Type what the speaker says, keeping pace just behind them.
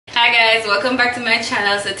guys, welcome back to my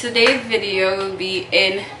channel. So today's video will be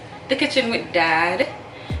in the kitchen with Dad.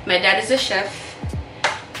 My dad is a chef.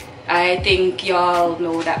 I think y'all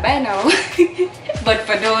know that by now. But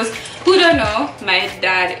for those who don't know, my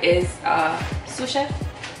dad is a sous chef.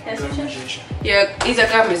 Yeah, he's a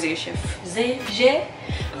gourmet chef.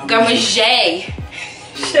 Gourmet chef.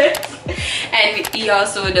 And he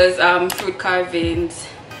also does fruit carvings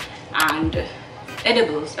and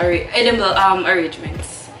edible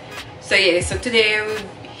arrangements. So yeah, so today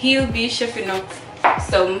he'll be chefing up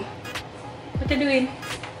some. What are you doing?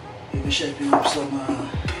 He'll be chefing up some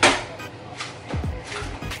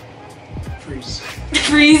freeze.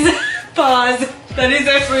 Freeze. Pause. That is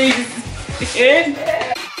a freeze.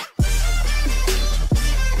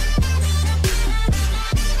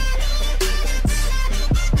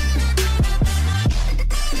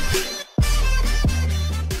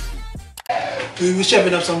 We'll be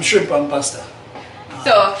chefing up some shrimp and pasta.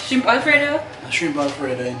 So, Shrimp Alfredo? Shrimp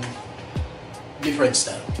Alfredo in different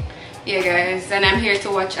style. Yeah guys, and I'm here to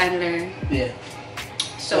watch and learn. Yeah.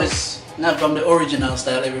 So it's not from the original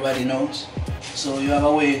style everybody knows. So you have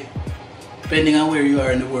a way, depending on where you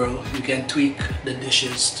are in the world, you can tweak the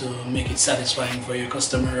dishes to make it satisfying for your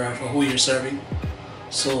customer or for who you're serving.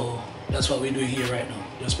 So that's what we're doing here right now.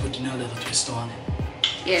 Just putting a little twist on it.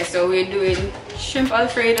 Yeah, so we're doing Shrimp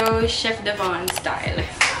Alfredo Chef Devon style.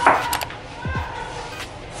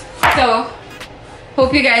 So,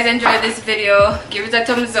 hope you guys enjoyed this video. Give it a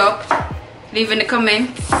thumbs up. Leave in the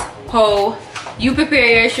comments how you prepare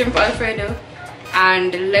your Shrimp Alfredo.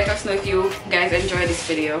 And let us know if you guys enjoyed this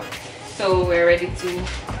video. So, we're ready to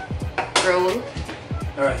roll.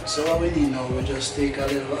 Alright, so what we need now, we'll just take a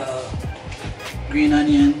little green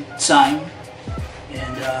onion, thyme,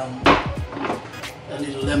 and a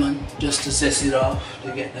little lemon just to zest it off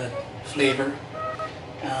to get that flavor.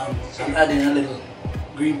 So I'm adding a little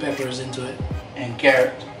green peppers into it and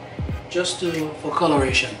carrot just for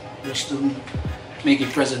coloration, just to make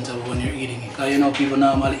it presentable when you're eating it. Because you know people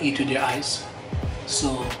normally eat with their eyes,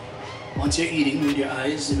 so once you're eating with your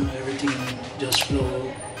eyes, you know everything just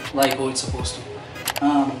flow like how it's supposed to.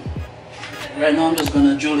 Right now I'm just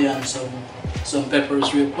gonna julienne some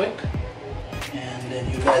peppers real quick, and then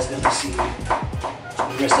you guys gonna see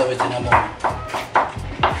the rest of it in a moment.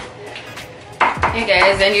 Hey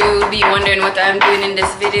guys, and you will be wondering what I'm doing in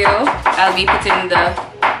this video. I'll be putting the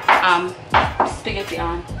spaghetti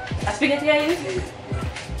on. A spaghetti I use?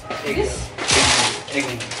 This?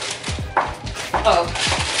 Egg. Oh,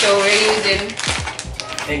 so we're using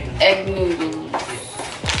egg noodles.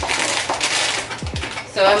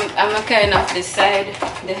 So I'm a kind of this side,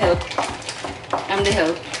 the help. I'm the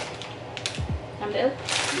help. I'm the help?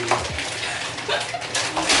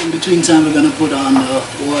 In between time we're gonna put on the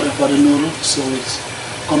water for the noodle, so it's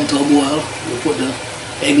come to a boil. We put the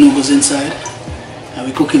egg noodles inside and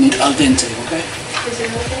we're cooking it al dente, okay? This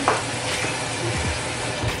is okay?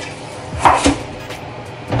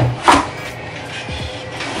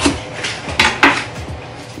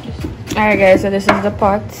 Alright guys, so this is the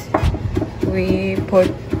pot. We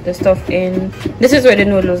put the stuff in. This is where the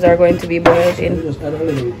noodles are going to be boiled in. We just add a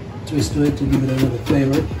little twist to it to give it a little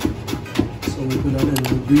flavor. So we put a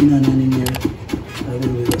little green onion in here, a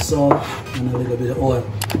little bit of salt and a little bit of oil.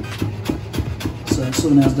 So as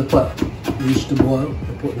soon as the pot reaches the boil,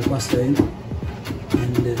 we put the pasta in,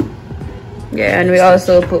 and then yeah, and we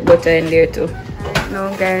also put butter in there too.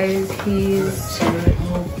 No guys, he's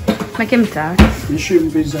make him talk. The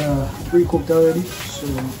shrimp is pre-cooked already, so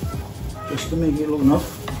just to make it look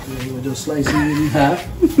enough, okay, we're just slicing it in half.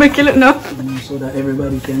 Make it look enough. So that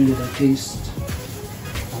everybody can get a taste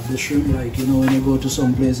of the shrimp. Like, you know, when you go to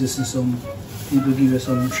some places, some people give you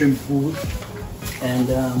some shrimp food, and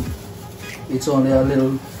it's only a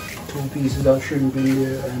little 2 pieces of shrimp in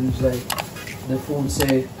there, and it's like the food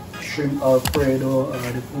say Shrimp Alfredo,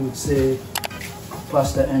 or the food say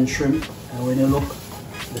pasta and shrimp, and when you look,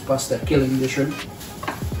 the pasta killing the shrimp.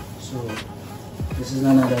 So this is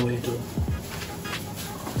another way to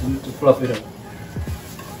fluff it up.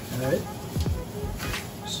 Alright,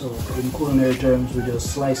 so in culinary terms, we're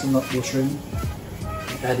just slicing up the shrimp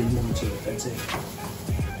and adding more to it. That's it.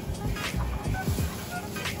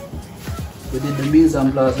 We did the mise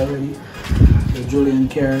en place already, the julienne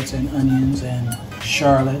carrots and onions and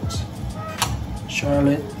charlotte,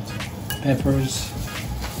 peppers.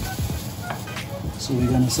 So we're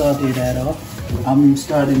gonna saute that off. I'm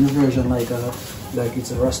starting the version like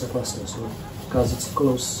it's a rasta pasta, so because it's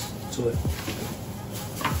close to it.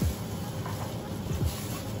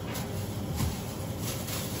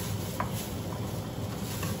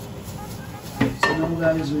 So now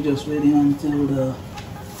guys, we're just waiting until the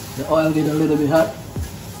oil get a little bit hot.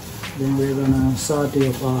 Then we're gonna saute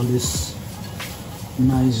up all this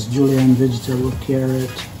nice julienne vegetable, carrot,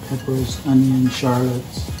 peppers, onion,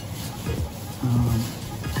 shallots,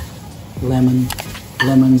 lemon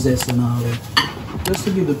zest and all that, just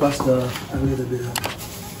to give the pasta a little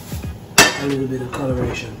bit of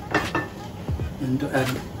coloration and to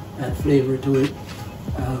add flavor to it.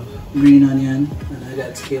 I have green onion and I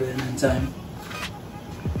got scallion and thyme,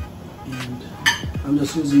 and I'm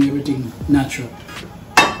just using everything natural.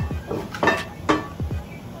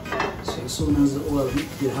 So as soon as the oil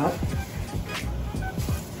gets hot,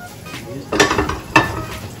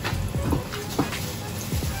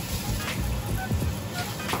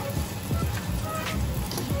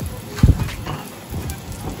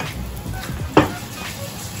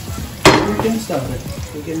 we can start it.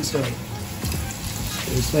 We can start it.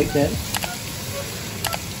 So it's like that.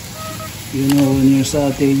 You know, when you're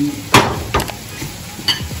sauteing,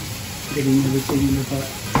 getting everything in the pot,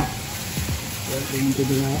 right into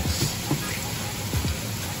the last.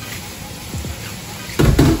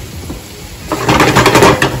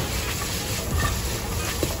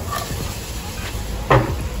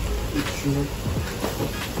 Sure.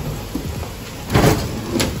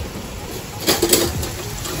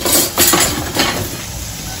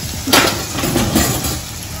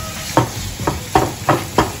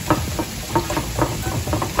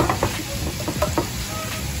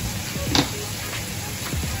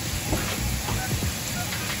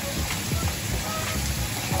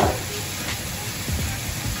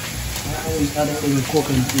 I always add a little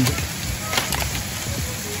coconut in it,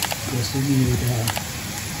 just to give it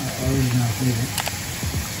original flavor.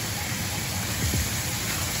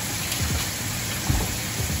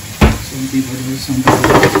 Some people do, some people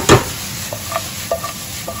don't.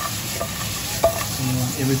 So you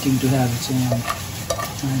want everything to have its own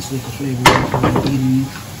nice little flavor while eating it.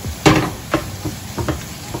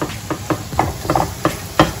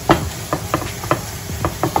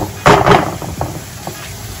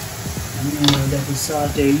 And now that is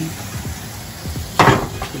sauteing,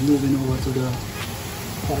 we're moving over to the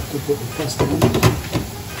pot to put the pasta in.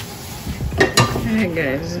 Alright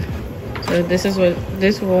guys, so this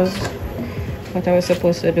was what I was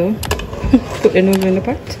supposed to do. Put the noodle in the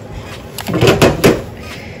pot,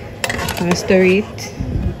 stir it,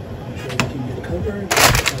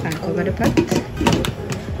 and cover the pot,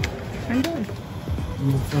 and done.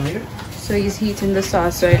 Fire. So he's heating the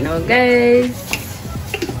sauce right now guys.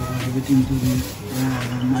 Everything to be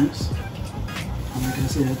nice. And like I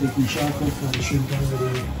said, I take my shortcut because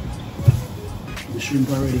the shrimp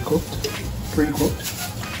already cooked, pre-cooked.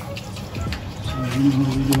 So you know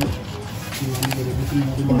how we do it. You want to get everything out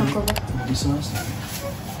of the bottom of the sauce.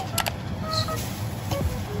 So,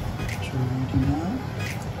 throw everything down.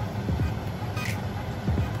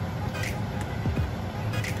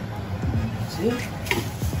 And that's it.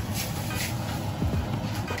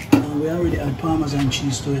 We already add Parmesan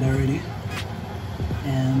cheese to it already.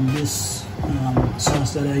 And this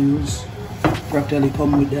sauce that I use practically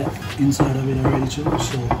come with that inside of it already too,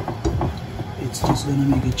 so it's just gonna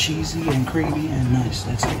make it cheesy and creamy and nice.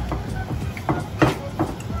 That's it.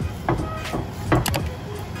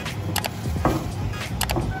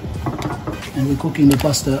 And we're cooking the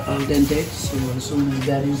pasta al dente, so as soon as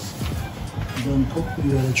that is done cooked,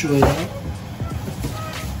 we gotta throw it out.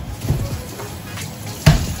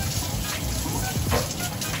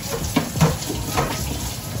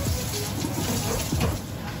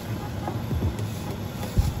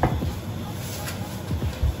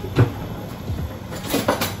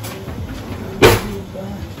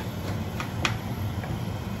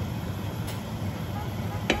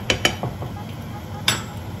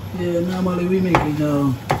 Yeah, normally we make it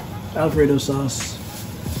Alfredo sauce.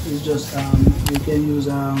 It's just you can use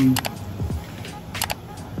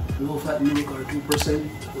low-fat milk or 2%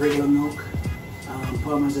 regular milk,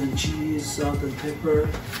 Parmesan cheese, salt and pepper,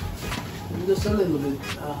 and just a little bit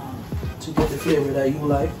to get the flavor that you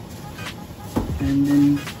like. And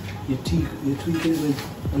then you tweak it with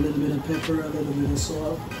a little bit of pepper, a little bit of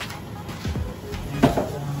salt. And,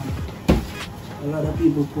 a lot of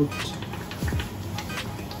people put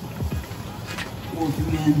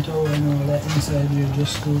pimiento and all that inside here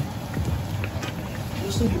just to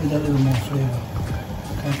give it a little more flavor.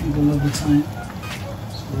 And people love the thyme,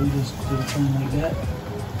 so we just put the thyme like that.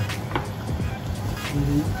 And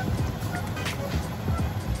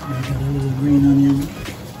we got a little green onion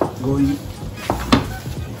going.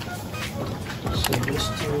 So just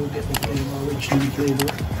to get the flavor, original flavor.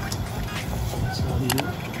 That's how we do it.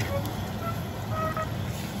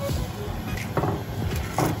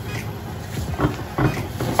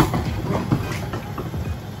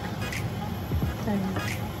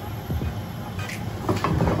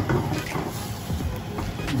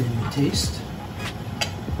 taste.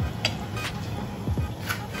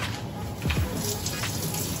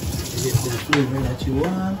 Get the flavor that you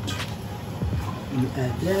want. You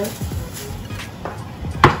add that.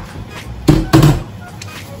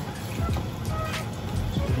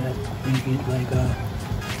 So that make it like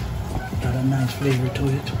got a nice flavor to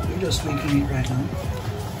it. We're just making it right now.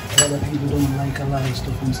 A lot of people don't like a lot of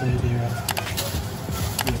stuff inside their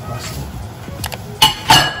pasta.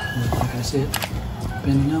 But like I said,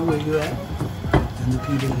 depending on where you're at and the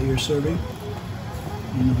people that you're serving,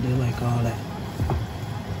 you know, they like all that.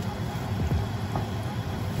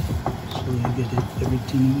 So you get it,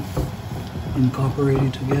 everything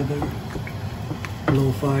incorporated together,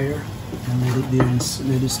 low fire, and let it there and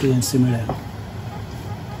let it stay and simmer down.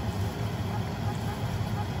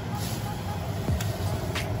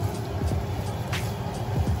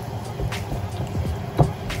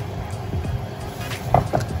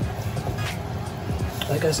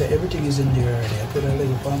 Like I said, everything is in there already. I put a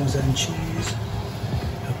little Parmesan cheese,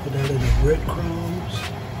 I put a little breadcrumbs,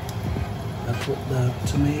 I put the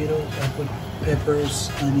tomatoes, I put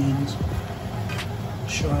peppers, onions,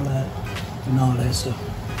 shallot, and all that stuff.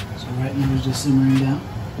 So right now it's just simmering down.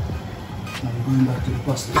 Now we're going back to the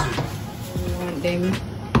pasta soup. We want them.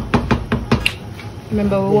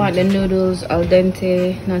 Remember, we want the noodles al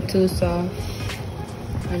dente, not too soft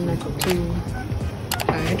and not too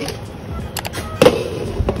hard.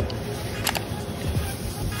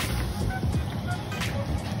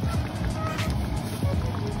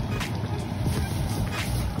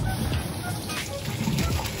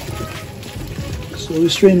 So we're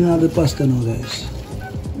straining out the pasta now, guys.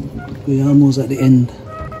 We're almost at the end.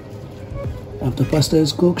 After pasta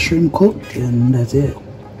is cooked, shrimp cooked, and that's it.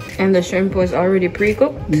 And the shrimp was already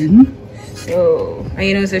pre-cooked. So, and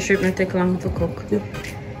you know, the shrimp not take long to cook. Yep.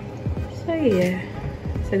 So yeah.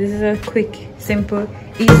 So this is a quick, simple,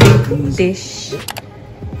 easy dish.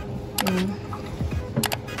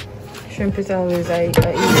 Shrimp is always a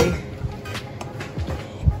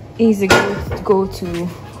easy go-to.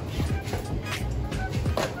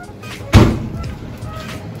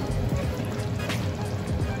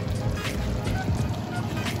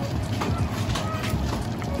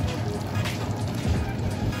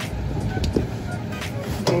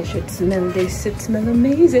 You should smell this. It smells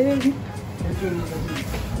amazing.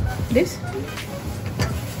 This?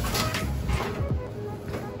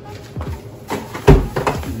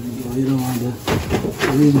 You don't want the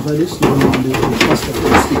reason for this, you don't want the pasta to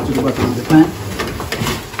stick to the bottom of the pan.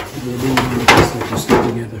 You don't want the pasta to stick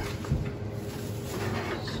together.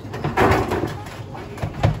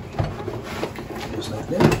 Just like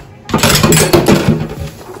that.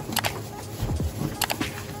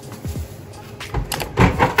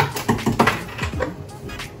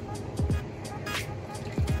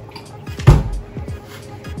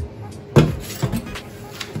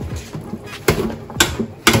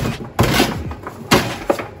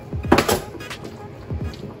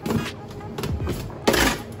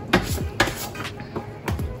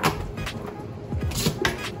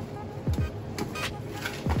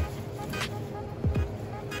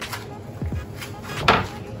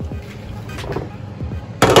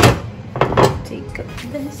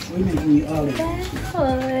 This We're making the olive. Those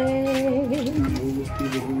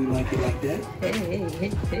people who like it like that.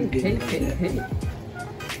 We get it like that.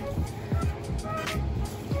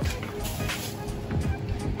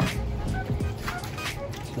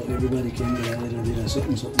 So everybody can get a little bit of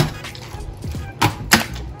something.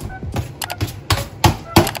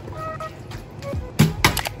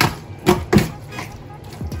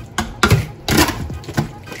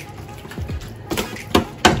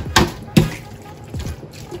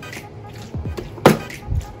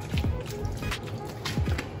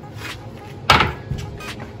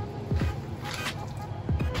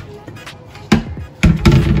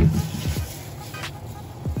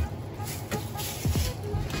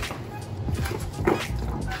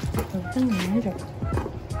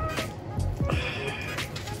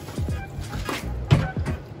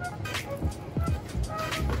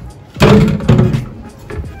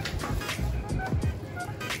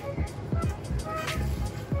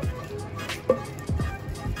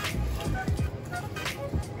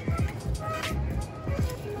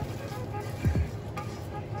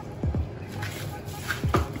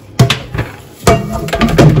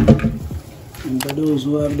 And for those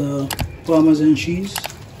who have the Parmesan cheese,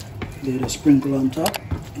 they just sprinkle on top,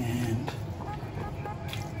 and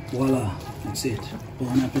voila, that's it.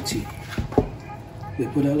 Bon appetit. We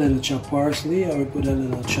put a little chopped parsley, or we put a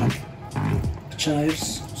little chopped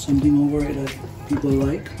chives, something over it that people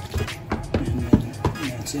like, and then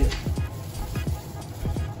that's it.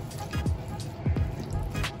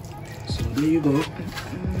 There you go.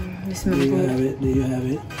 This There you have it. There you have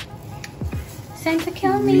it. Santa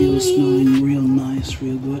kill me. Real smelling, real nice,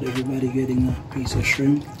 real good. Everybody getting a piece of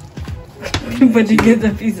shrimp. Everybody gets a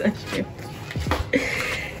piece of shrimp.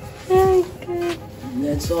 Oh God.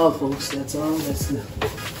 That's all, folks. That's all. That's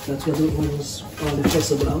what it was all the fuss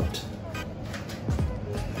about.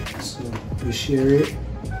 So we share it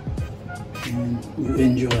and we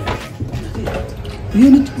enjoy it. You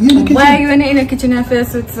in the kitchen? Why are you in the kitchen at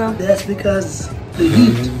first with so? That's because the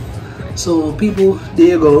heat. So people,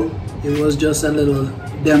 there you go. It was just a little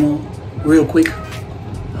demo, real quick,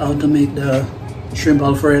 how to make the shrimp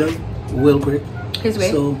Alfredo, real quick. His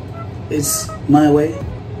way. So it's my way.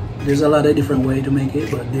 There's a lot of different ways to make it,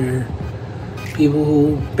 but there are people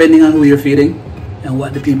who, depending on who you're feeding and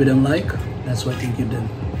what the people don't like, that's what you give them.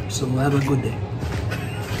 So have a good day.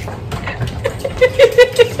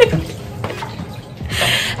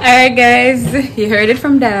 Alright guys, you heard it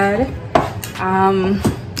from Dad.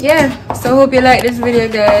 Yeah, so hope you like this video,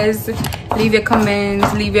 guys. Leave your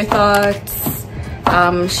comments, leave your thoughts,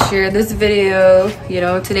 share this video. You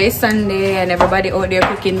know, today's Sunday and everybody out there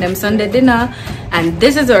cooking them Sunday dinner, and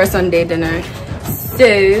this is our Sunday dinner,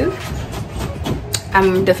 so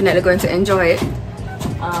I'm definitely going to enjoy it.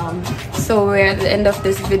 So we're at the end of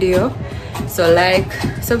this video, so like,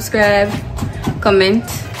 subscribe, comment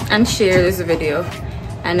and share this video,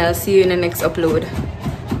 and I'll see you in the next upload.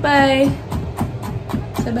 Bye.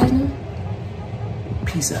 Say bye now.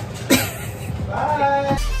 Peace out.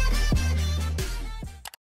 Bye.